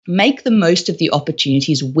Make the most of the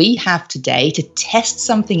opportunities we have today to test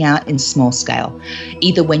something out in small scale,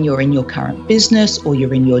 either when you're in your current business or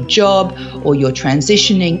you're in your job or you're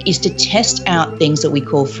transitioning, is to test out things that we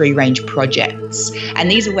call free-range projects. And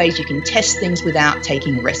these are ways you can test things without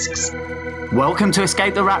taking risks. Welcome to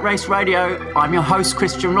Escape the Rat Race Radio. I'm your host,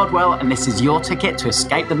 Christian Rodwell, and this is your ticket to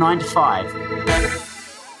escape the 9 to 5.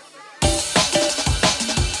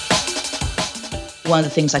 One of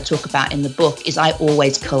the things I talk about in the book is I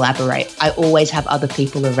always collaborate. I always have other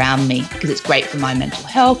people around me because it's great for my mental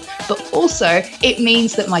health, but also it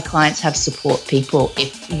means that my clients have support people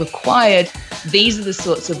if required. These are the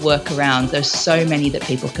sorts of workarounds. There's so many that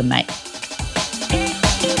people can make.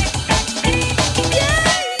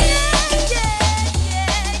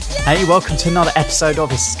 Hey, welcome to another episode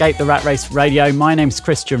of Escape the Rat Race Radio. My name's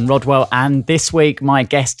Christian Rodwell, and this week my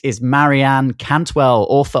guest is Marianne Cantwell,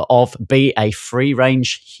 author of Be a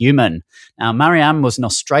Free-Range Human. Now, Marianne was an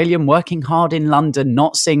Australian working hard in London,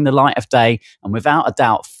 not seeing the light of day, and without a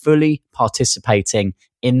doubt, fully participating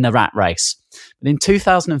in the rat race. But in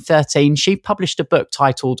 2013, she published a book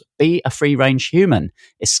titled Be a Free-Range Human,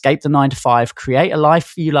 Escape the 9 to 5, Create a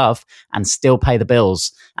Life You Love, and Still Pay the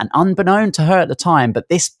Bills. And unbeknown to her at the time, but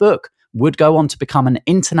this book would go on to become an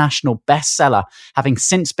international bestseller, having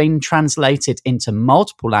since been translated into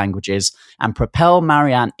multiple languages and propel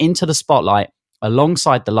Marianne into the spotlight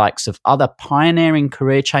alongside the likes of other pioneering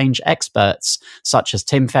career change experts, such as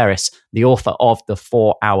Tim Ferriss, the author of The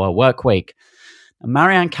 4-Hour Workweek.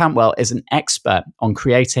 Marianne Cantwell is an expert on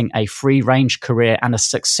creating a free-range career and a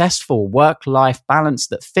successful work-life balance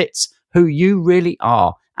that fits who you really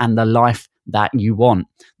are and the life that you want.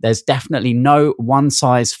 There's definitely no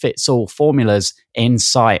one-size-fits-all formulas in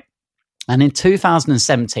sight. And in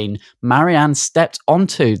 2017, Marianne stepped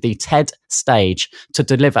onto the TED stage to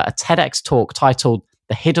deliver a TEDx talk titled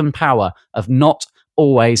The Hidden Power of Not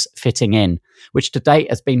Always Fitting In, which to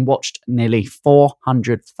date has been watched nearly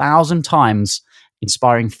 400,000 times,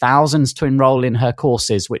 inspiring thousands to enroll in her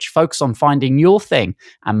courses, which focus on finding your thing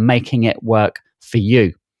and making it work for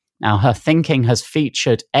you. Now, her thinking has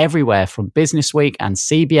featured everywhere from Businessweek and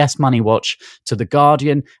CBS Money Watch to The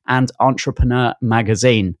Guardian and Entrepreneur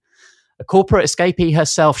magazine. A corporate escapee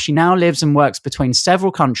herself, she now lives and works between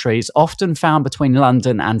several countries, often found between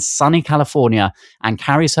London and sunny California, and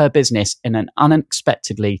carries her business in an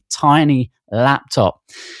unexpectedly tiny laptop.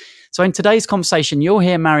 So in today's conversation, you'll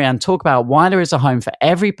hear Marianne talk about why there is a home for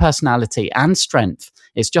every personality and strength.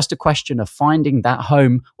 It's just a question of finding that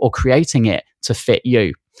home or creating it to fit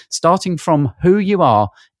you. Starting from who you are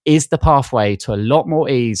is the pathway to a lot more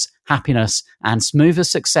ease, happiness, and smoother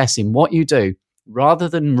success in what you do, rather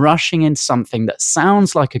than rushing into something that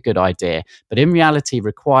sounds like a good idea, but in reality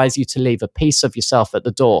requires you to leave a piece of yourself at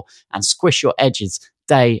the door and squish your edges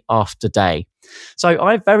day after day. So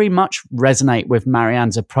I very much resonate with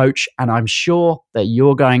Marianne's approach, and I'm sure that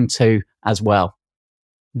you're going to as well.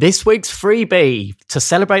 This week's freebie, to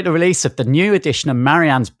celebrate the release of the new edition of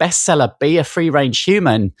Marianne's bestseller, Be a Free-Range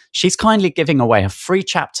Human, she's kindly giving away a free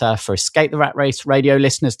chapter for Escape the Rat Race Radio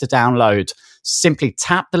listeners to download. Simply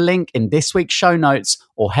tap the link in this week's show notes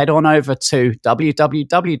or head on over to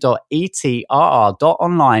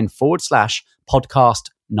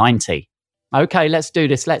www.etrr.online/podcast90. Okay, let's do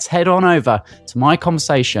this. Let's head on over to my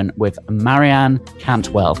conversation with Marianne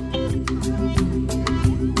Cantwell.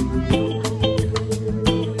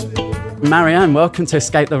 Marianne, welcome to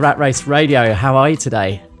Escape the Rat Race Radio. How are you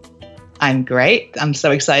today? I'm great. I'm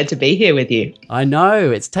so excited to be here with you. I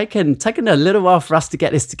know it's taken a little while for us to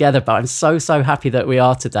get this together, but I'm so happy that we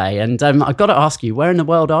are today. And I've got to ask you, where in the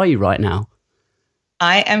world are you right now?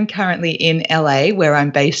 I am currently in LA, where I'm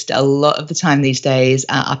based a lot of the time these days,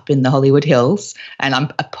 up in the Hollywood Hills. And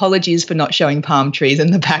apologies for not showing palm trees in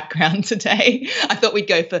the background today. I thought we'd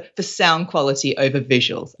go for sound quality over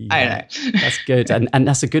visuals. Yeah, I don't know. That's good. And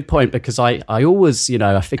that's a good point, because I always,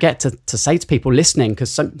 I forget to say to people listening,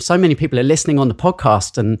 because so many people are listening on the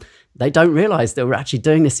podcast and they don't realize that we're actually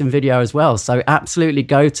doing this in video as well. So absolutely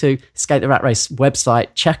go to Escape the Rat Race website,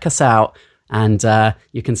 check us out. And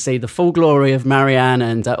you can see the full glory of Marianne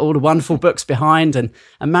and all the wonderful books behind. And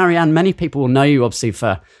Marianne, many people will know you obviously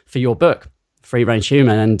for your book, Free Range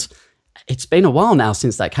Human. And it's been a while now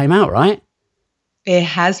since that came out, right? It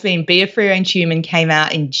has been. Be a Free Range Human came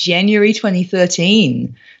out in January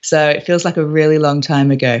 2013. So it feels like a really long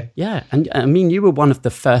time ago. Yeah. And I mean, you were one of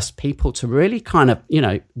the first people to really kind of,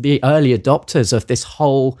 the early adopters of this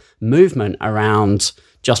whole movement around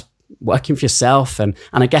just working for yourself. And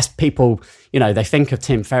I guess people, they think of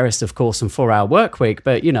Tim Ferriss, of course, and 4-Hour Workweek,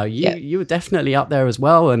 but, you were definitely up there as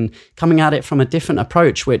well and coming at it from a different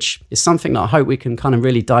approach, which is something that I hope we can kind of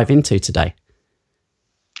really dive into today.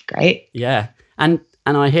 great. Yeah.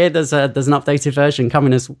 And I hear there's an updated version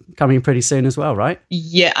coming pretty soon as well, right?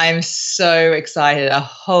 Yeah, I'm so excited. A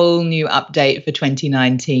whole new update for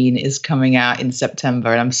 2019 is coming out in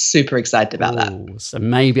September, and I'm super excited about that. So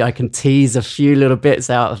maybe I can tease a few little bits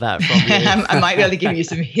out of that from you. I might be able to give you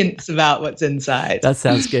some hints about what's inside. That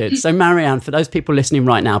sounds good. So Marianne, for those people listening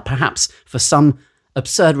right now, perhaps for some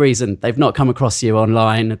absurd reason they've not come across you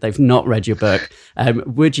online, they've not read your book,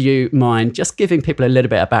 would you mind just giving people a little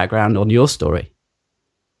bit of background on your story?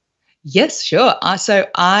 Yes, sure. So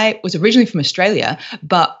I was originally from Australia,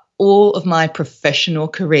 but all of my professional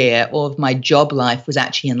career, all of my job life was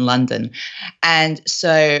actually in London. And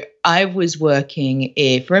so I was working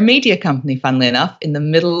for a media company, funnily enough, in the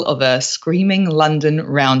middle of a screaming London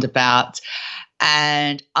roundabout.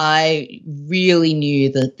 And I really knew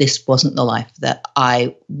that this wasn't the life that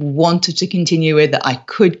I wanted to continue with, that I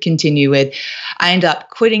could continue with. I ended up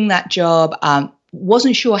quitting that job.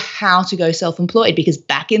 Wasn't sure how to go self-employed because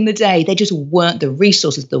back in the day, they just weren't the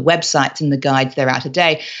resources, the websites and the guides there are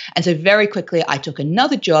today. And so very quickly, I took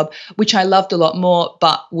another job, which I loved a lot more,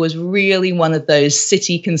 but was really one of those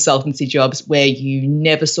city consultancy jobs where you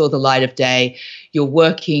never saw the light of day. You're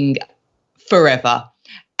working forever.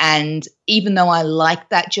 And even though I liked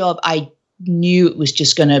that job, I knew it was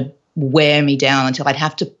just going to wear me down until I'd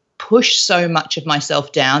have to push so much of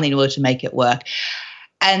myself down in order to make it work.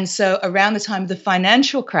 And so around the time of the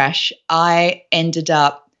financial crash, I ended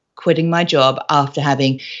up quitting my job after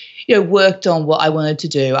having, worked on what I wanted to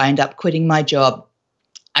do. I ended up quitting my job.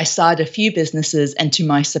 I started a few businesses, and to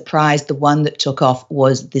my surprise, the one that took off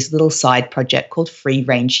was this little side project called Free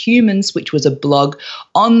Range Humans, which was a blog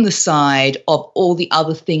on the side of all the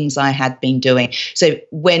other things I had been doing. So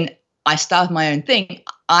when I started my own thing,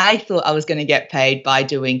 I thought I was going to get paid by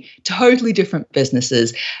doing totally different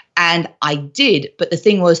businesses. And I did. But the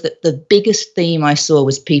thing was that the biggest theme I saw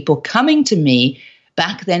was people coming to me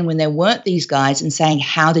back then when there weren't these guys and saying,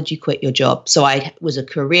 how did you quit your job? So I was a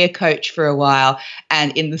career coach for a while.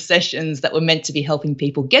 And in the sessions that were meant to be helping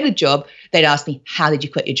people get a job, they'd ask me, how did you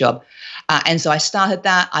quit your job? And so I started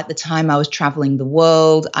that. At the time, I was traveling the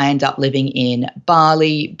world. I ended up living in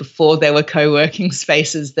Bali before there were co-working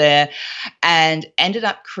spaces there, and ended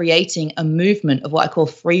up creating a movement of what I call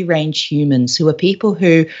free range humans, who are people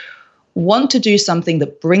who want to do something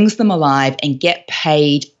that brings them alive and get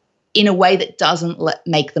paid in a way that doesn't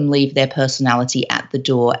make them leave their personality at the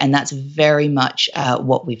door. And that's very much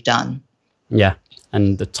what we've done. Yeah.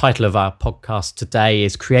 And the title of our podcast today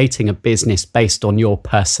is Creating a Business Based on Your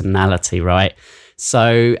Personality, right?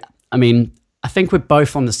 So, I mean, I think we're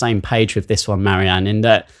both on the same page with this one, Marianne, in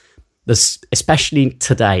that this, especially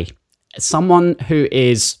today, someone who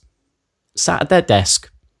is sat at their desk,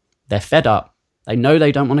 they're fed up, they know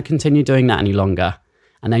they don't want to continue doing that any longer,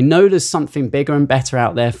 and they know there's something bigger and better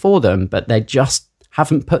out there for them, but they just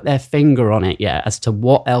haven't put their finger on it yet as to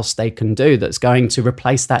what else they can do that's going to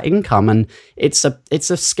replace that income. And it's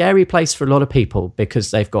a scary place for a lot of people because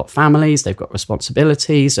they've got families, they've got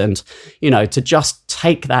responsibilities, and, to just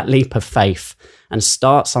take that leap of faith and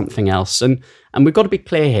start something else. And we've got to be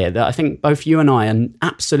clear here that I think both you and I are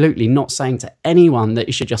absolutely not saying to anyone that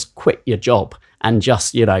you should just quit your job and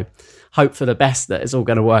just, hope for the best that it's all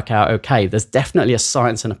going to work out okay. There's definitely a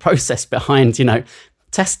science and a process behind,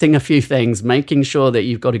 testing a few things, making sure that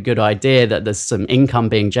you've got a good idea that there's some income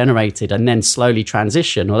being generated, and then slowly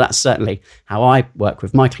transition. Well, that's certainly how I work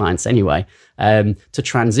with my clients anyway, to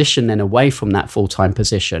transition then away from that full-time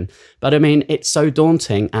position. But I mean, it's so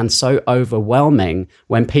daunting and so overwhelming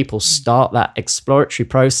when people start that exploratory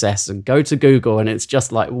process and go to Google and it's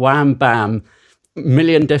just like wham, bam,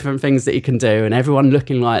 million different things that you can do, and everyone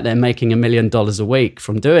looking like they're making $1 million a week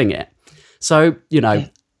from doing it. So,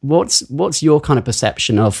 what's your kind of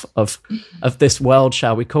perception of this world,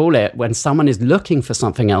 shall we call it, when someone is looking for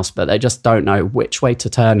something else, but they just don't know which way to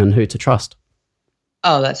turn and who to trust?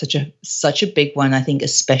 Oh, that's such a big one, I think,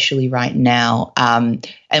 especially right now. And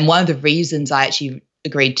one of the reasons I actually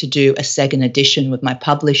agreed to do a second edition with my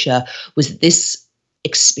publisher was this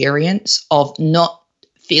experience of not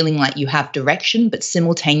feeling like you have direction, but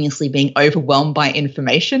simultaneously being overwhelmed by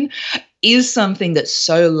information is something that's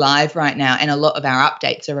so live right now. And a lot of our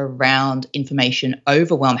updates are around information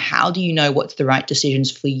overwhelm. How do you know what's the right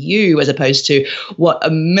decisions for you as opposed to what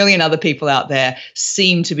a million other people out there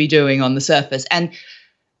seem to be doing on the surface? And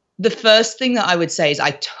the first thing that I would say is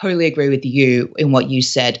I totally agree with you in what you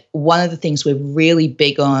said. One of the things we're really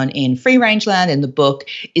big on in Free Range Land in the book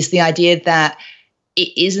is the idea that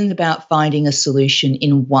it isn't about finding a solution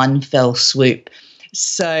in one fell swoop.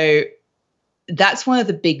 So that's one of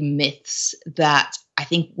the big myths that I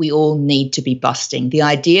think we all need to be busting. The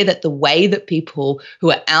idea that the way that people who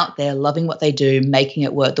are out there loving what they do, making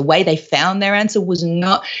it work, the way they found their answer was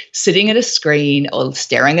not sitting at a screen or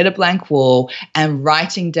staring at a blank wall and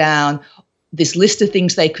writing down this list of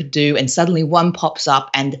things they could do, and suddenly one pops up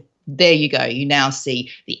and there you go. You now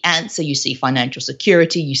see the answer. You see financial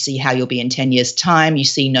security. You see how you'll be in 10 years' time. You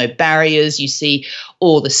see no barriers. You see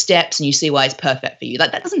all the steps, and you see why it's perfect for you.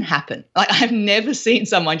 Like, that doesn't happen. Like, I've never seen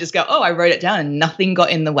someone just go, oh, I wrote it down and nothing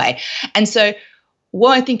got in the way. And so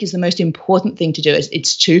what I think is the most important thing to do is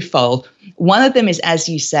it's twofold. One of them is, as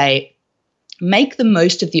you say, make the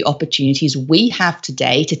most of the opportunities we have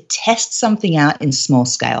today to test something out in small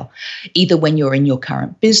scale, either when you're in your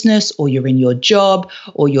current business or you're in your job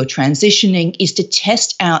or you're transitioning, is to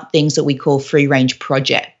test out things that we call free range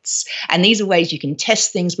projects. And these are ways you can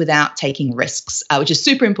test things without taking risks, which is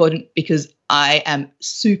super important because I am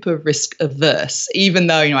super risk averse. Even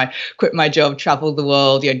though, I quit my job, traveled the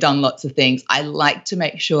world, done lots of things, I like to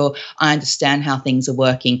make sure I understand how things are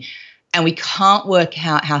working. And we can't work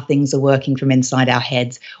out how things are working from inside our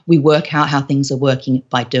heads. We work out how things are working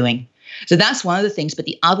by doing. So that's one of the things. But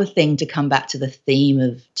the other thing, to come back to the theme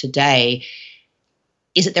of today,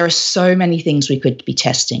 is that there are so many things we could be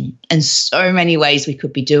testing and so many ways we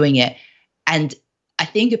could be doing it. And I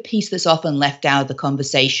think a piece that's often left out of the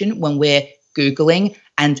conversation when we're Googling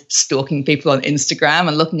and stalking people on Instagram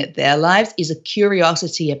and looking at their lives is a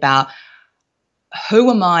curiosity about, who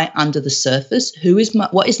am I under the surface?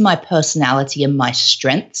 What is my personality and my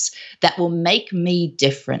strengths that will make me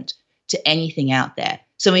different to anything out there?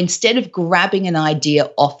 So instead of grabbing an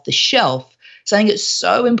idea off the shelf, something that's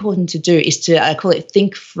so important to do is to, I call it,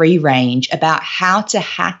 think free range about how to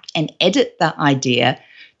hack and edit that idea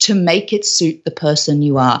to make it suit the person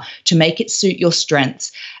you are, to make it suit your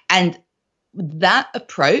strengths. And that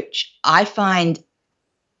approach, I find,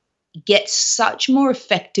 gets such more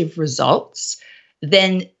effective results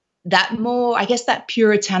than that that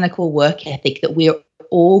puritanical work ethic that we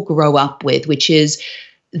all grow up with, which is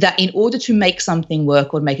that in order to make something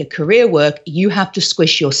work or make a career work, you have to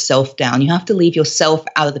squish yourself down. You have to leave yourself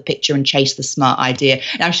out of the picture and chase the smart idea.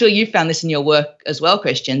 And I'm sure you found this in your work as well,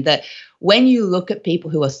 Christian, that when you look at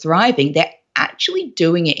people who are thriving, they're actually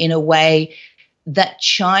doing it in a way that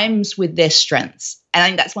chimes with their strengths. And I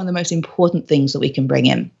think that's one of the most important things that we can bring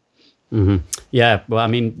in. Mm-hmm. Yeah, well, I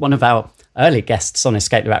mean, one of our early guests on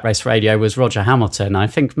Escape the Rat Race Radio was Roger Hamilton. I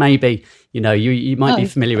think maybe, you might be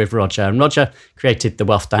familiar with Roger. And Roger created the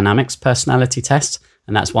Wealth Dynamics personality test.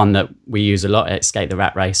 And that's one that we use a lot at Escape the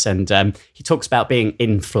Rat Race. And he talks about being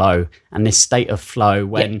in flow and this state of flow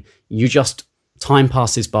when you just, time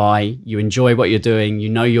passes by, you enjoy what you're doing,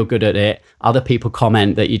 you're good at it. Other people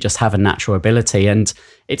comment that you just have a natural ability. And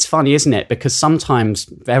it's funny, isn't it? Because sometimes,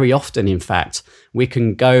 very often, in fact, we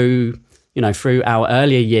can go through our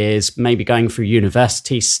earlier years, maybe going through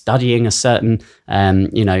university, studying a certain,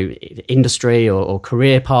 industry or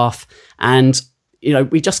career path. And,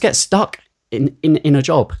 we just get stuck in a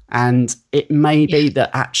job. And it may be that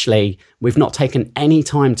actually we've not taken any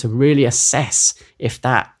time to really assess if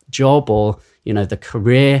that job or, the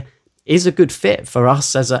career is a good fit for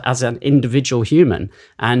us as an individual human.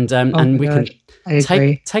 And we can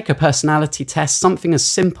take a personality test, something as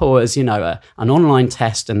simple as, an online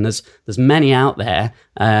test. And there's many out there.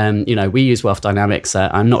 We use Wealth Dynamics.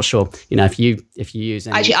 I'm not sure, if you use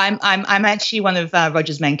any. Actually, I'm actually one of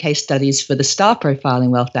Roger's main case studies for the star profile in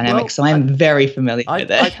Wealth Dynamics. So I'm very familiar with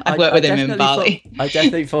it. I've worked with him in Bali. I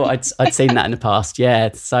definitely thought I'd seen that in the past. Yeah.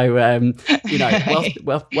 So,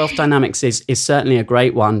 Wealth Dynamics is certainly a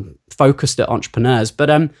great one, focused at entrepreneurs, but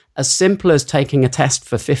as simple as taking a test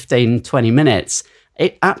for 15, 20 minutes,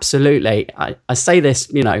 it absolutely, I say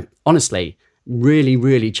this, honestly, really,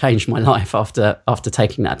 really changed my life after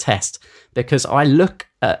taking that test, because I look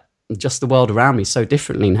at just the world around me so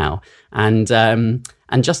differently now, and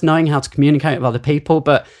just knowing how to communicate with other people.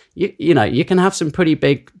 But you can have some pretty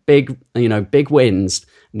big wins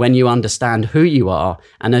when you understand who you are,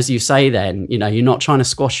 and as you say, then you're not trying to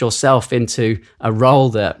squash yourself into a role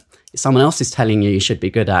that someone else is telling you should be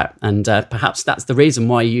good at. And perhaps that's the reason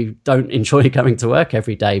why you don't enjoy going to work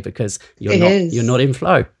every day, because you're not in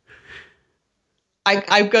flow.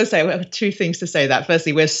 I've got to say, I have two things to say that.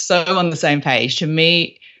 Firstly, we're so on the same page. To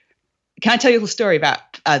me, can I tell you a little story about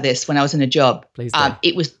this when I was in a job? Please do.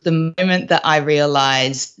 It was the moment that I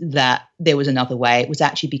realized that there was another way. It was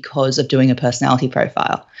actually because of doing a personality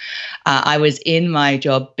profile. I was in my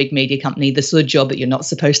job, big media company, the sort of job that you're not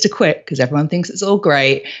supposed to quit because everyone thinks it's all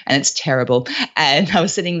great and it's terrible. And I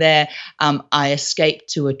was sitting there. I escaped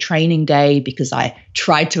to a training day because I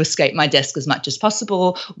tried to escape my desk as much as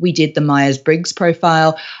possible. We did the Myers-Briggs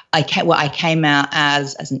profile. I came out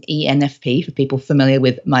as an ENFP, for people familiar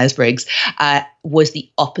with Myers-Briggs, was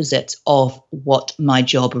the opposite of what my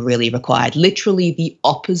job really required, literally the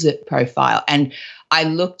opposite profile. And I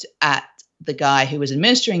looked at the guy who was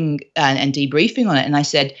administering and debriefing on it, and I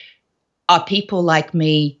said, are people like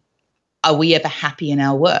me, are we ever happy in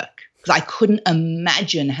our work? Because I couldn't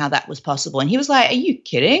imagine how that was possible. And he was like, are you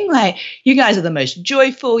kidding? Like, you guys are the most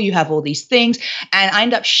joyful. You have all these things. And I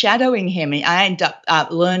ended up shadowing him. And I ended up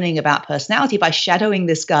learning about personality by shadowing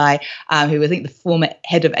this guy who I think the former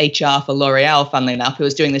head of HR for L'Oreal, funnily enough, who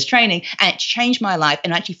was doing this training. And it changed my life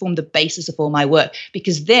and actually formed the basis of all my work.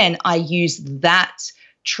 Because then I used that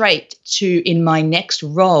trait to, in my next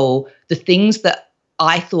role, the things that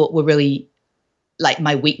I thought were really like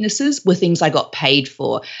my weaknesses were things I got paid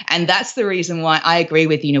for. And that's the reason why I agree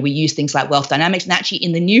with, we use things like wealth dynamics. And actually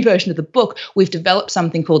in the new version of the book, we've developed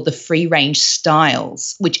something called the free range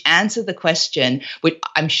styles, which answer the question, which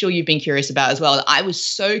I'm sure you've been curious about as well, that I was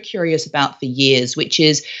so curious about for years, which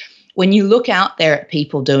is when you look out there at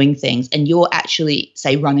people doing things and you're actually,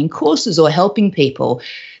 say, running courses or helping people,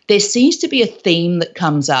 there seems to be a theme that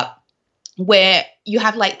comes up where you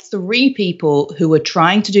have like three people who are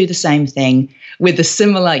trying to do the same thing with a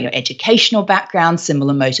similar educational background,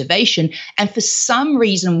 similar motivation. And for some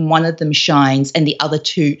reason, one of them shines and the other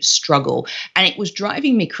two struggle. And it was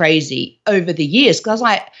driving me crazy over the years because I was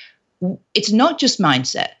like, it's not just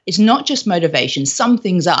mindset. It's not just motivation.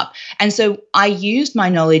 Something's up. And so I used my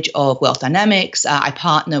knowledge of wealth dynamics. I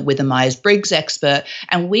partnered with a Myers-Briggs expert,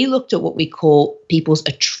 and we looked at what we call people's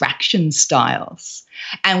attraction styles.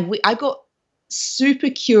 And I got super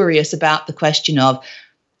curious about the question of,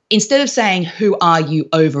 instead of saying, who are you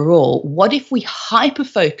overall, what if we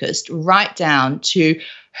hyper-focused right down to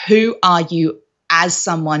who are you as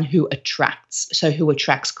someone who attracts? So who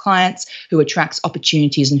attracts clients, who attracts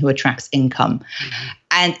opportunities, and who attracts income. Mm-hmm.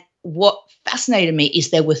 And what fascinated me is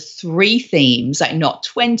there were three themes, like not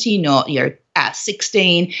 20, not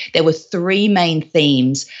 16. There were three main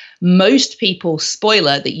themes. Most people,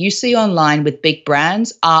 spoiler, that you see online with big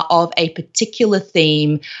brands are of a particular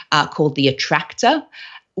theme called the attractor,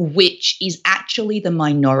 which is actually the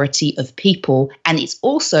minority of people. And it's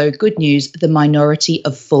also, good news, the minority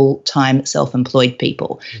of full-time self-employed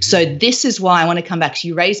people. Mm-hmm. So this is why I want to come back. So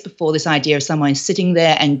you raised before this idea of someone sitting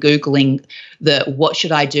there and Googling what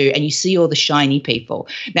should I do? And you see all the shiny people.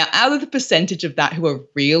 Now, out of the percentage of that who are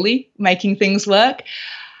really making things work,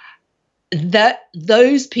 that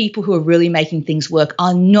those people who are really making things work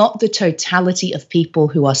are not the totality of people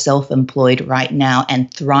who are self-employed right now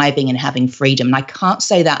and thriving and having freedom. And I can't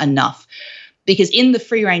say that enough, because in the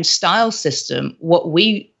free range style system, what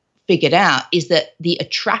we figured out is that the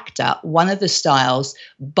attractor, one of the styles,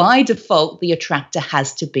 by default, the attractor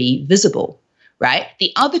has to be visible, right?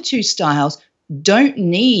 The other two styles don't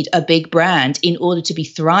need a big brand in order to be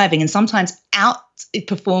thriving and sometimes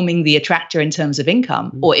outperforming the attractor in terms of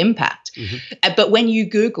income or impact. Mm-hmm. But when you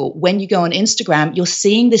Google, when you go on Instagram, you're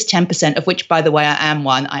seeing this 10%, of which, by the way, I am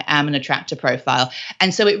one. I am an attractor profile.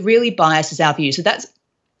 And so it really biases our view. So that's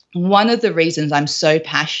one of the reasons I'm so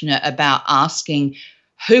passionate about asking,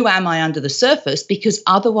 who am I under the surface? Because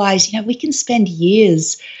otherwise, we can spend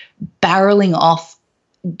years barreling off.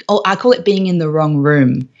 I call it being in the wrong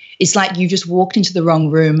room. It's like you just walked into the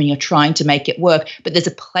wrong room and you're trying to make it work. But there's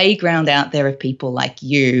a playground out there of people like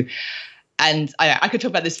you. And I could talk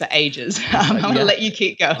about this for ages. I'm going to let you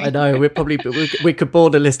keep going. I know we could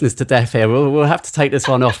bore the listeners to death here. We'll have to take this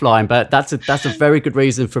one offline. But that's a very good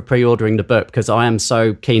reason for pre-ordering the book, because I am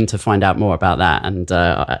so keen to find out more about that, and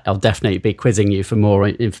I'll definitely be quizzing you for more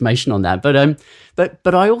information on that.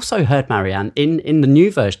 But I also heard, Marianne, in the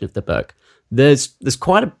new version of the book, there's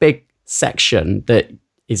quite a big section that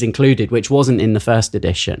is included, which wasn't in the first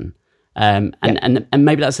edition. And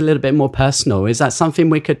maybe that's a little bit more personal. Is that something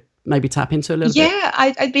we could maybe tap into a little bit? Yeah,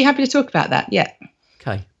 I'd be happy to talk about that. Yeah.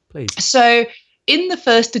 Okay, please. So in the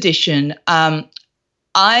first edition, when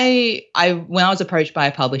I was approached by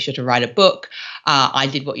a publisher to write a book, I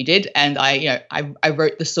did what you did. And I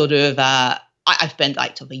wrote the sort of, I spent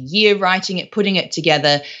like a year writing it, putting it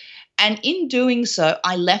together. And in doing so,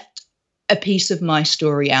 I left a piece of my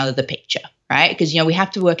story out of the picture. Right? Because, we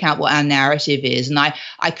have to work out what our narrative is. And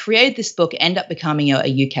I created this book, ended up becoming a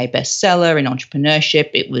UK bestseller in entrepreneurship.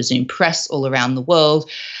 It was in press all around the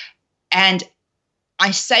world. And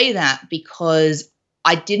I say that because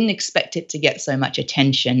I didn't expect it to get so much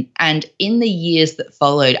attention. And in the years that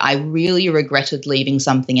followed, I really regretted leaving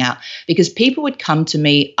something out, because people would come to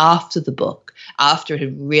me after the book, after it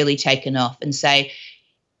had really taken off, and say,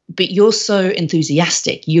 but you're so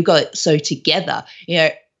enthusiastic. You got it so together,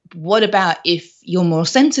 what about if you're more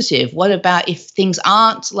sensitive? What about if things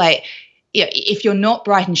aren't like, if you're not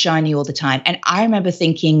bright and shiny all the time? And I remember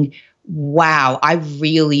thinking, wow, I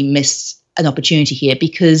really missed an opportunity here,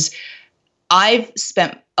 because I've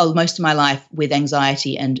spent most of my life with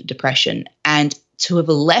anxiety and depression, and to have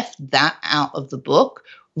left that out of the book,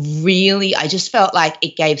 really, I just felt like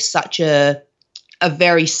it gave such a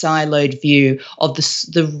very siloed view of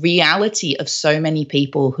the reality of so many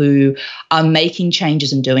people who are making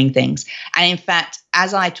changes and doing things. And in fact,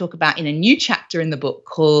 as I talk about in a new chapter in the book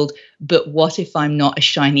called "But What If I'm Not a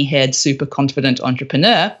Shiny-Haired, Super Confident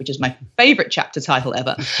Entrepreneur," which is my favorite chapter title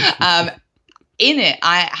ever, in it,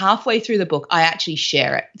 halfway through the book, I actually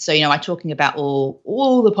share it. So, I'm talking about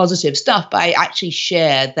all the positive stuff, but I actually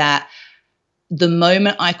share that the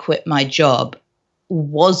moment I quit my job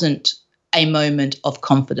wasn't a moment of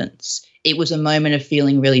confidence. It was a moment of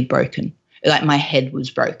feeling really broken, like my head was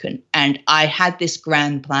broken. And I had this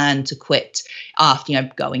grand plan to quit after,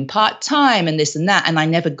 going part-time and this and that. And I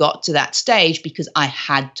never got to that stage because I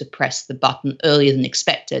had to press the button earlier than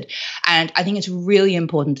expected. And I think it's really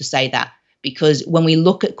important to say that, because when we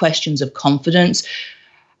look at questions of confidence,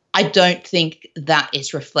 I don't think that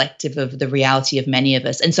is reflective of the reality of many of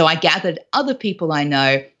us. And so I gathered other people I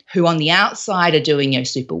know who on the outside are doing,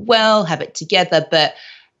 super well, have it together, but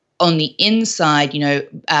on the inside,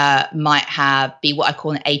 might be what I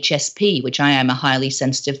call an HSP, which I am, a highly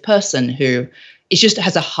sensitive person who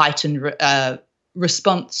has a heightened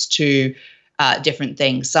response to different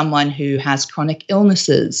things, someone who has chronic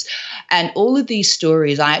illnesses. And all of these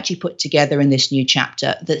stories I actually put together in this new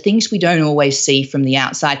chapter, the things we don't always see from the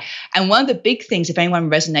outside. And one of the big things, if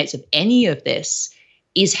anyone resonates with any of this,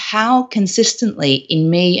 is how consistently in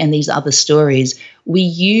me and these other stories,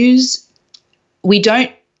 we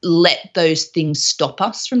don't let those things stop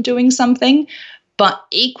us from doing something, but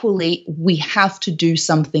equally we have to do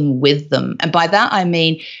something with them. And by that, I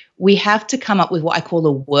mean, we have to come up with what I call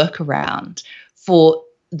a workaround for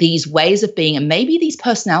these ways of being and maybe these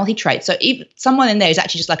personality traits. So if someone in there is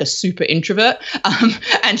actually just like a super introvert,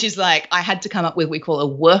 and she's like, I had to come up with what we call a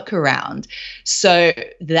workaround so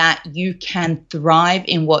that you can thrive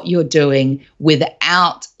in what you're doing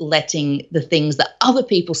without letting the things that other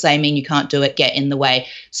people say mean you can't do it get in the way.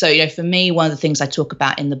 So, for me, one of the things I talk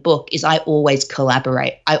about in the book is I always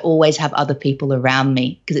collaborate. I always have other people around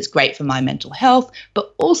me because it's great for my mental health,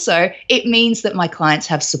 but also it means that my clients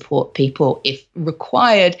have support people if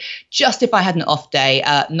required. Just if I had an off day,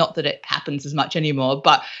 not that it happens as much anymore,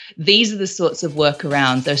 but these are the sorts of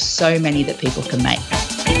workarounds. There's so many that people can make.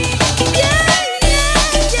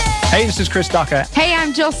 Hey, this is Chris Ducker. Hey,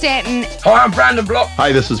 I'm Jill Stanton. Hi, I'm Brandon Block.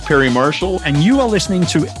 Hi, this is Perry Marshall. And you are listening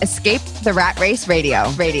to Escape the Rat Race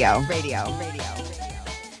Radio.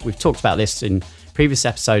 We've talked about this in previous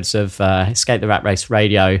episodes of Escape the Rat Race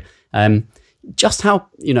Radio. Just how,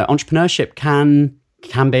 entrepreneurship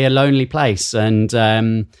can be a lonely place. And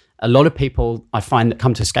a lot of people I find that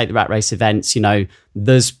come to Escape the Rat Race events,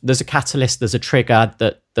 there's a catalyst, there's a trigger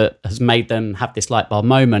that has made them have this light bulb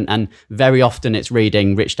moment. And very often it's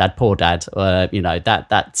reading Rich Dad, Poor Dad.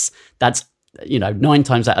 That's 9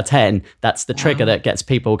 times out of 10, that's the trigger that gets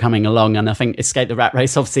people coming along. And I think Escape the Rat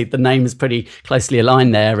Race, obviously the name is pretty closely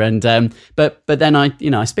aligned there. And but then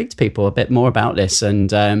I speak to people a bit more about this, and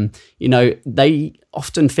they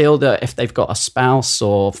often feel that if they've got a spouse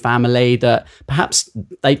or family, that perhaps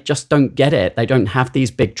they just don't get it. They don't have these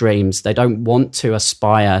big dreams. They don't want to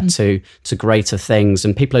aspire to greater things,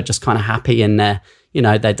 and people are just kind of happy in their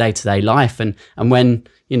their day-to-day life. And when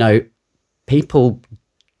people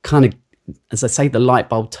kind of, as I say, the light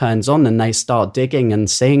bulb turns on and they start digging and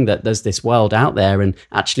seeing that there's this world out there, and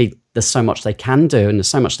actually there's so much they can do and there's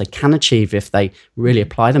so much they can achieve if they really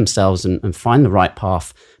apply themselves and find the right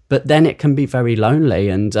path. But then it can be very lonely,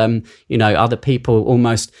 and other people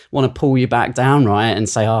almost want to pull you back down, right, and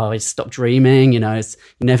say, "Oh, stop dreaming. You're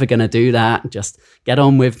never going to do that. Just get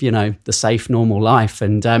on with the safe, normal life."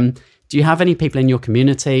 And do you have any people in your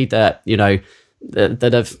community that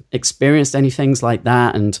that have experienced any things like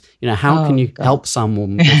that? And how can you help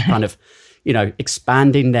someone with kind of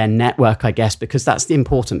expanding their network, I guess, because that's the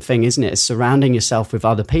important thing, isn't it? It's surrounding yourself with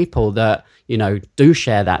other people that do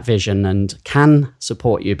share that vision and can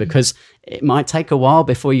support you, because it might take a while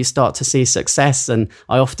before you start to see success. And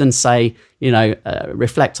I often say,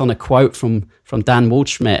 reflect on a quote from Dan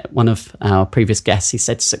Waldschmidt, one of our previous guests. He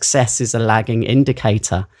said, "Success is a lagging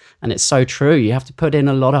indicator." And it's so true. You have to put in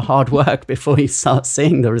a lot of hard work before you start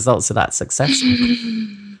seeing the results of that success.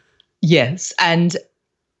 Yes. And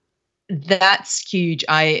that's huge.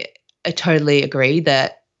 I totally agree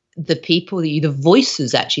that the people the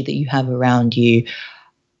voices actually that you have around you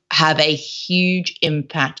have a huge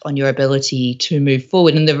impact on your ability to move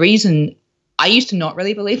forward. And the reason I used to not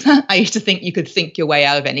really believe that. I used to think you could think your way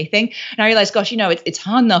out of anything. And I realized, gosh, it's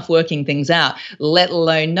hard enough working things out, let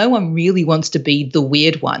alone no one really wants to be the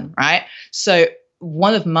weird one, right? So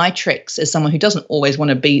one of my tricks as someone who doesn't always want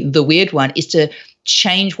to be the weird one is to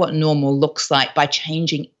change what normal looks like by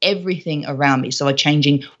changing everything around me. So I'm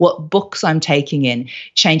changing what books I'm taking in,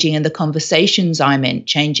 changing in the conversations I'm in,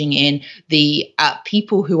 changing in the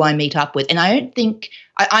people who I meet up with. And I don't think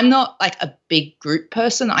I'm not like a big group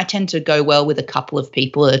person. I tend to go well with a couple of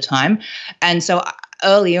people at a time. And so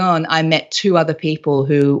early on, I met 2 other people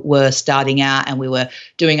who were starting out, and we were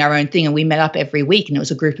doing our own thing, and we met up every week, and it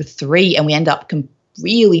was a group of 3, and we end up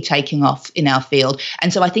really taking off in our field.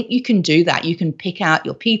 And so I think you can do that. You can pick out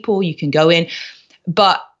your people, you can go in,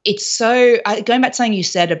 but it's so going back to something you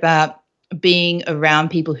said about being around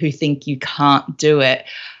people who think you can't do it.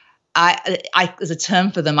 I as a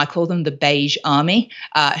term for them, I call them the beige army,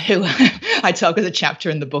 who I talk as a chapter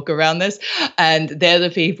in the book around this. And they're the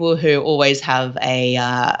people who always have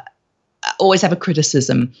a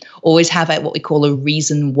criticism, always have what we call a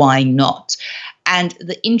reason why not. And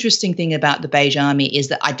the interesting thing about the beige army is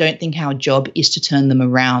that I don't think our job is to turn them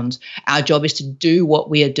around. Our job is to do what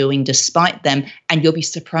we are doing despite them. And you'll be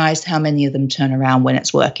surprised how many of them turn around when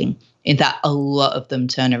it's working. In fact, a lot of them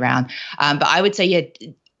turn around. But I would say,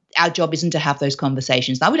 our job isn't to have those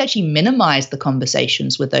conversations. I would actually minimize the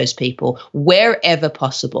conversations with those people wherever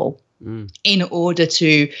possible in order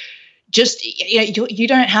to just, you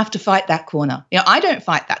don't have to fight that corner. I don't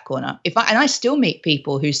fight that corner. And I still meet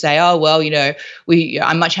people who say, oh, well,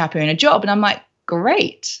 I'm much happier in a job. And I'm like,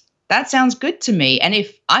 great. That sounds good to me. And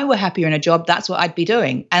if I were happier in a job, that's what I'd be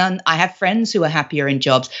doing. And I have friends who are happier in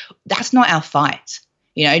jobs. That's not our fight.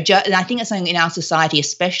 And I think it's something in our society,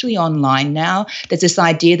 especially online now, there's this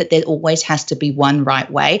idea that there always has to be one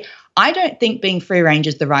right way. I don't think being free range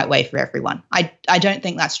is the right way for everyone. I don't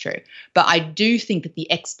think that's true. But I do think that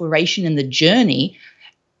the exploration and the journey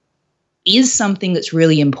is something that's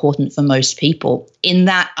really important for most people, in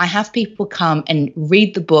that I have people come and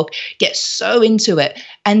read the book, get so into it,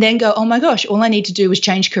 and then go, oh my gosh, all I need to do is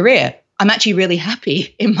change career. I'm actually really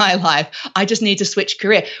happy in my life. I just need to switch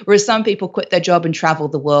career. Whereas some people quit their job and travel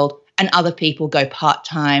the world, and other people go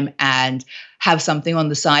part-time and have something on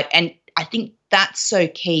the side. And I think that's so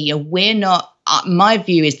key. We're not, my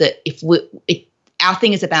view is that our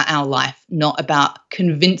thing is about our life, not about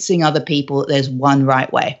convincing other people that there's one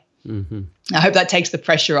right way. Mm-hmm. I hope that takes the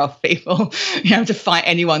pressure off people. You don't have to fight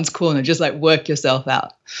anyone's corner, just like work yourself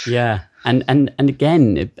out. Yeah. And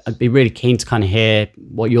again, I'd be really keen to kind of hear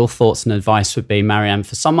what your thoughts and advice would be, Marianne,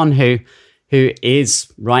 for someone who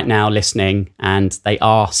is right now listening and they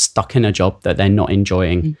are stuck in a job that they're not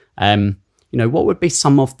enjoying. What would be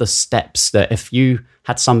some of the steps that if you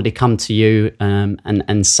had somebody come to you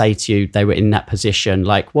and say to you they were in that position,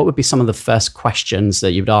 like what would be some of the first questions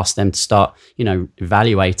that you would ask them to start,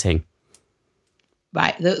 evaluating?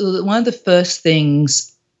 Right. One of the first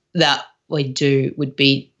things that we do would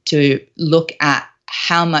be to look at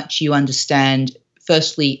how much you understand,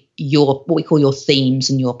 firstly, what we call your themes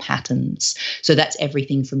and your patterns. So that's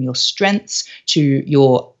everything from your strengths to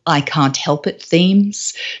your I can't help it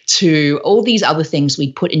themes to all these other things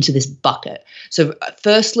we put into this bucket. So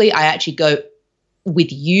firstly, I actually go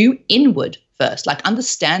with you inward first, like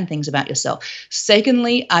understand things about yourself.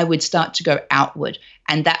 Secondly, I would start to go outward.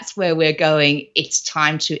 And that's where we're going. It's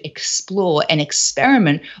time to explore and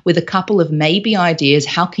experiment with a couple of maybe ideas.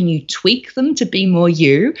 How can you tweak them to be more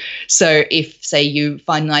you? So if, say, you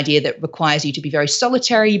find an idea that requires you to be very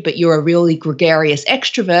solitary, but you're a really gregarious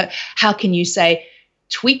extrovert, how can you say,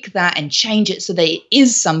 tweak that and change it so that it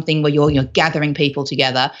is something where you're gathering people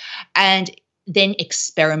together, and then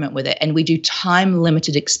experiment with it. And we do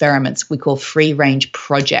time-limited experiments we call free-range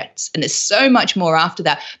projects. And there's so much more after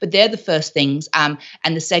that, but they're the first things. And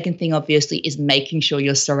the second thing, obviously, is making sure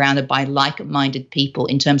you're surrounded by like-minded people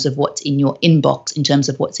in terms of what's in your inbox, in terms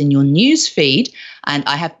of what's in your news feed. And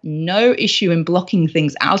I have no issue in blocking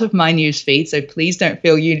things out of my news feed, so please don't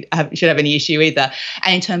feel you should have any issue either.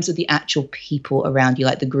 And in terms of the actual people around you,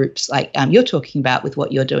 like the groups like you're talking about with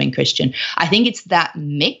what you're doing, Christian, I think it's that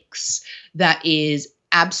mix that is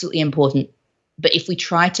absolutely important. But if we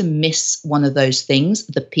try to miss one of those things,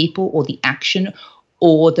 the people or the action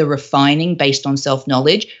or the refining based on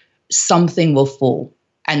self-knowledge, something will fall.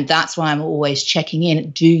 And that's why I'm always checking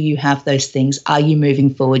in. Do you have those things? Are you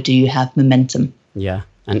moving forward? Do you have momentum? Yeah.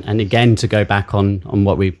 And again, to go back on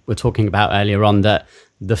what we were talking about earlier on, that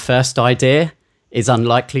the first idea is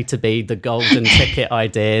unlikely to be the golden ticket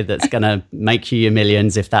idea that's going to make you your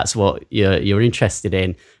millions if that's what you're interested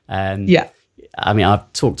in. I mean,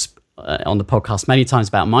 I've talked on the podcast many times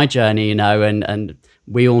about my journey, you know, and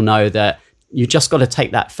we all know that you just got to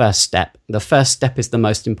take that first step. The first step is the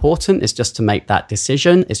most important. It's just to make that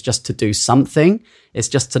decision. It's just to do something. It's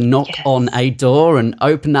just to knock on a door and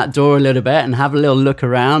open that door a little bit and have a little look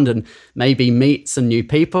around and maybe meet some new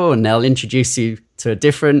people, and they'll introduce you to a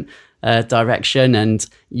different direction, and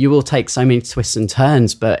you will take so many twists and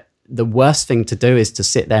turns. But the worst thing to do is to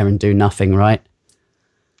sit there and do nothing, right?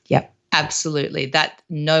 Yep, absolutely. That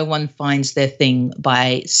no one finds their thing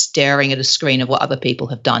by staring at a screen of what other people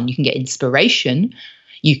have done. You can get inspiration,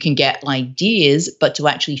 you can get ideas, but to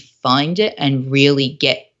actually find it and really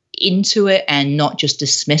get into it and not just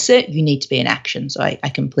dismiss it, you need to be in action. So I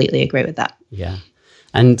completely agree with that. Yeah.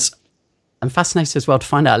 And I'm fascinated as well to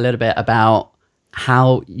find out a little bit about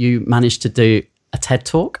how you managed to do a TED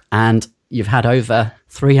Talk, and you've had over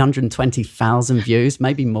 320,000 views,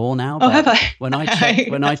 maybe more now. Oh, have I? When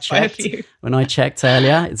I checked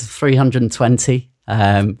earlier, it's 320,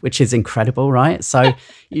 which is incredible, right? So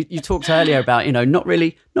you talked earlier about, you know, not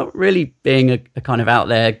really being a kind of out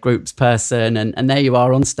there groups person, and there you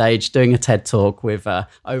are on stage doing a TED Talk with over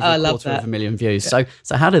a quarter of a million views. Yeah.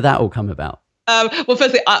 So how did that all come about? Well,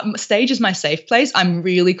 firstly, stage is my safe place. I'm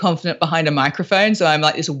really confident behind a microphone. So I'm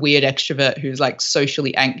like this weird extrovert who's like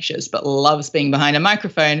socially anxious, but loves being behind a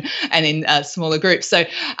microphone and in smaller groups. So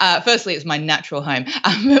firstly, it's my natural home.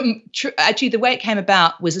 Actually, the way it came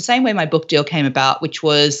about was the same way my book deal came about, which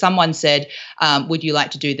was someone said, would you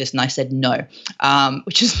like to do this? And I said, no,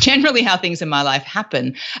 which is generally how things in my life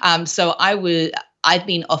happen. So I'd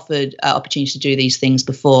been offered opportunities to do these things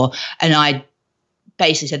before, and I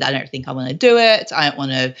basically said, I don't think I want to do it. I don't want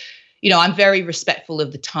to, you know, I'm very respectful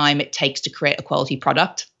of the time it takes to create a quality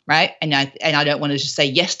product, right? And I don't want to just say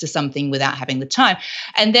yes to something without having the time.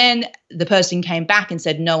 And then the person came back and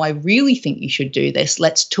said, no, I really think you should do this.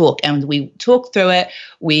 Let's talk. And we talked through it.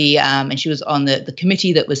 And she was on the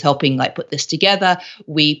committee that was helping like put this together.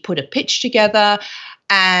 We put a pitch together,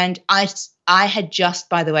 and I had just,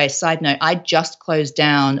 by the way, side note, I just closed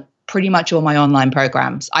down pretty much all my online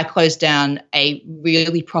programs. I closed down a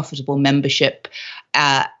really profitable membership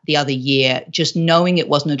the other year, just knowing it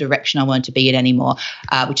wasn't a direction I wanted to be in anymore,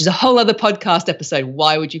 which is a whole other podcast episode.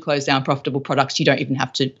 Why would you close down profitable products you don't even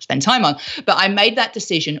have to spend time on? But I made that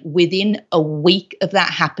decision. Within a week of that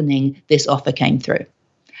happening, this offer came through.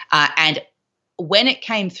 And when it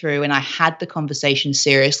came through and I had the conversation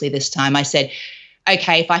seriously this time, I said,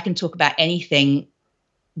 okay, if I can talk about anything,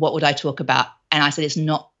 what would I talk about? And I said, it's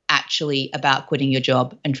not actually about quitting your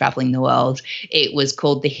job and traveling the world. It was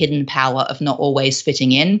called The Hidden Power of Not Always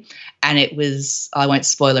Fitting In. And it was, I won't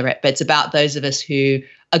spoiler it, but it's about those of us who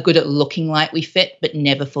are good at looking like we fit, but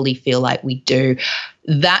never fully feel like we do.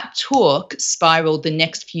 That talk spiraled the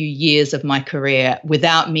next few years of my career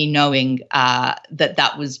without me knowing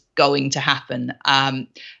that was going to happen.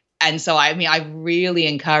 And so, I mean, I really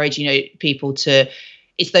encourage, you know, people to,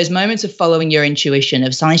 it's those moments of following your intuition,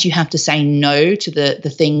 of sometimes you have to say no to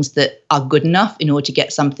the things that are good enough in order to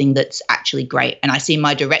get something that's actually great. And I see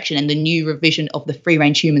my direction, and the new revision of the Free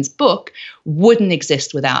Range Humans book wouldn't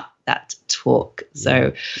exist without that talk.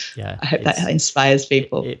 So yeah, I hope that inspires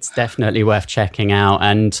people. It's definitely worth checking out.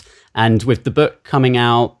 And with the book coming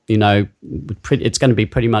out, you know, it's going to be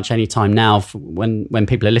pretty much any time now when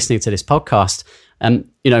people are listening to this podcast.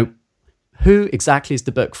 You know, who exactly is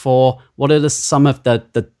the book for? What are some of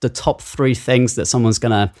the top three things that someone's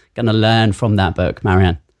gonna learn from that book,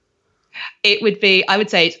 Marianne? It would be, I would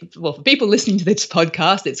say, well, for people listening to this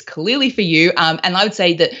podcast, it's clearly for you. And I would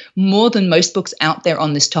say that more than most books out there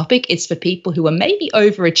on this topic, it's for people who are maybe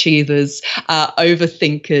overachievers,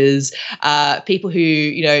 overthinkers, people who,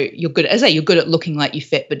 you know, you're good at looking like you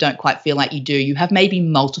fit, but don't quite feel like you do. You have maybe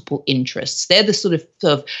multiple interests. They're the sort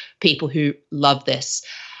of people who love this.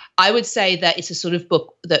 I would say that it's a sort of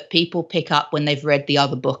book that people pick up when they've read the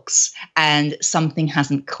other books and something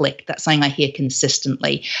hasn't clicked. That's something I hear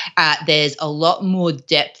consistently. There's a lot more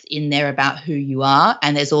depth in there about who you are,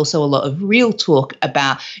 and there's also a lot of real talk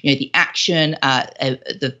about, you know, the action,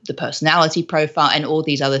 the personality profile, and all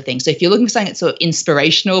these other things. So if you're looking for something that's sort of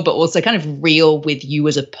inspirational, but also kind of real with you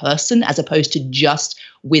as a person, as opposed to just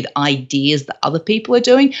with ideas that other people are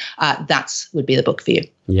doing, would be the book for you.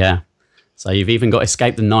 Yeah. So you've even got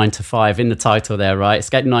Escape the 9 to 5 in the title there, right?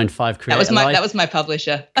 Escape the 9 to 5, that was my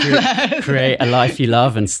publisher. create a life you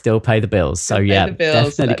love and still pay the bills. So yeah,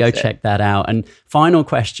 definitely go check that out. And final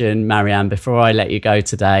question, Marianne, before I let you go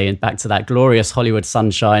today and back to that glorious Hollywood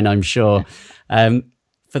sunshine, I'm sure.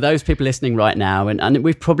 For those people listening right now, and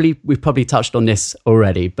we've probably touched on this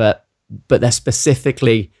already, but they're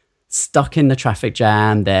specifically stuck in the traffic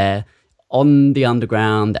jam, they're on the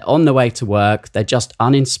underground, they're on the way to work, they're just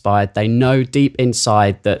uninspired. They know deep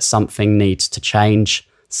inside that something needs to change.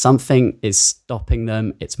 Something is stopping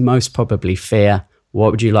them. It's most probably fear.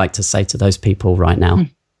 What would you like to say to those people right now?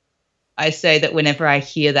 I say that whenever I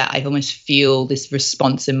hear that, I almost feel this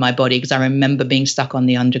response in my body, because I remember being stuck on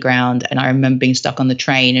the underground, and I remember being stuck on the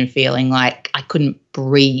train and feeling like I couldn't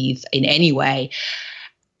breathe in any way.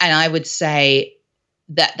 And I would say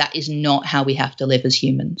that that is not how we have to live as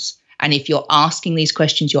humans. And if you're asking these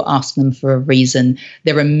questions, you're asking them for a reason.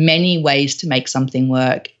 There are many ways to make something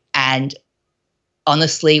work. And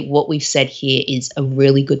honestly, what we've said here is a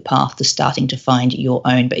really good path to starting to find your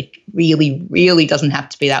own, but it really, really doesn't have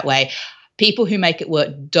to be that way. People who make it work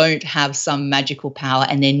don't have some magical power,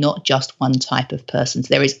 and they're not just one type of person.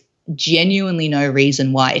 So there is genuinely no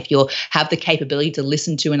reason why, if you have the capability to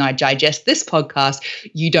listen to and I digest this podcast,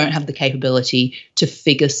 you don't have the capability to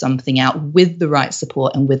figure something out with the right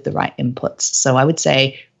support and with the right inputs. So I would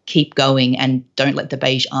say keep going and don't let the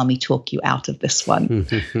beige army talk you out of this one.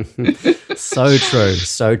 So true,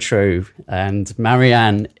 so true. And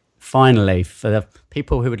Marianne, finally, for the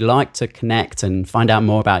people who would like to connect and find out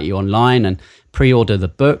more about you online and pre-order the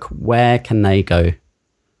book, where can they go?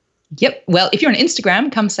 Yep. Well, if you're on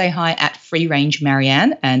Instagram, come say hi at Free Range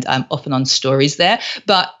Marianne, and I'm often on stories there.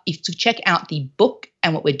 But if to check out the book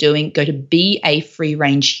and what we're doing, go to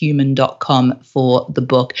beafreerangehuman.com for the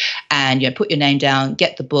book, and put your name down,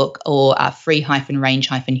 get the book, or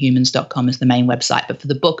free-range-humans.com is the main website. But for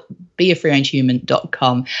the book,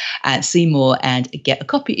 beafreerangehuman.com, see more and get a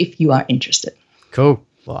copy if you are interested. Cool.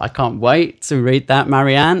 Well, I can't wait to read that,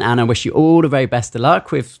 Marianne, and I wish you all the very best of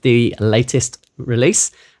luck with the latest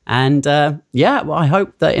release. And well, I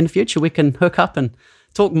hope that in the future we can hook up and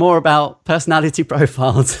talk more about personality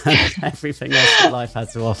profiles and everything else that life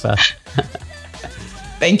has to offer.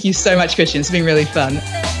 Thank you so much, Christian. It's been really fun.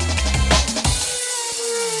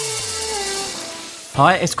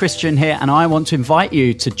 Hi, it's Christian here, and I want to invite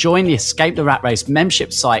you to join the Escape the Rat Race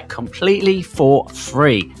membership site completely for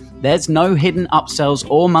free. There's no hidden upsells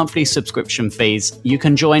or monthly subscription fees. You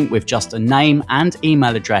can join with just a name and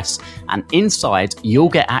email address, and inside you'll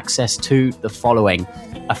get access to the following: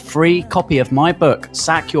 a free copy of my book,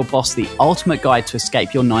 Sack Your Boss, The Ultimate Guide to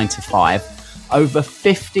Escape Your 9-to-5, over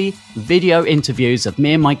 50 video interviews of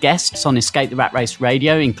me and my guests on Escape the Rat Race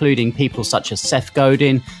Radio, including people such as Seth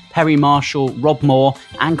Godin, Perry Marshall, Rob Moore,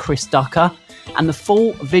 and Chris Ducker, and the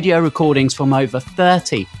full video recordings from over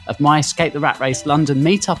 30 of my Escape the Rat Race London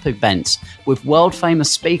meetup events, with world-famous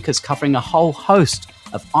speakers covering a whole host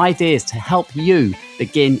of ideas to help you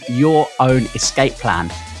begin your own escape plan.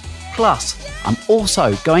 Plus, I'm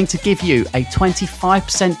also going to give you a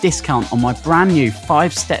 25% discount on my brand new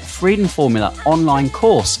 5-step Freedom Formula online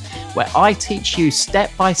course, where I teach you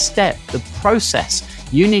step by step the process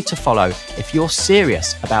you need to follow if you're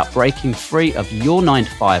serious about breaking free of your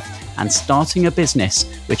 9-to-5 and starting a business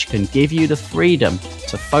which can give you the freedom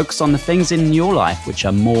to focus on the things in your life which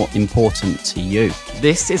are more important to you.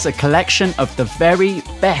 This is a collection of the very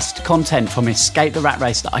best content from Escape the Rat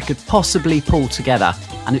Race that I could possibly pull together,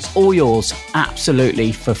 and it's all yours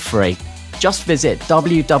absolutely for free. Just visit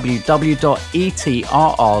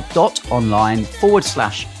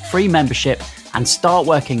www.etrr.online/free membership and start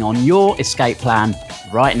working on your escape plan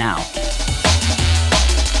right now.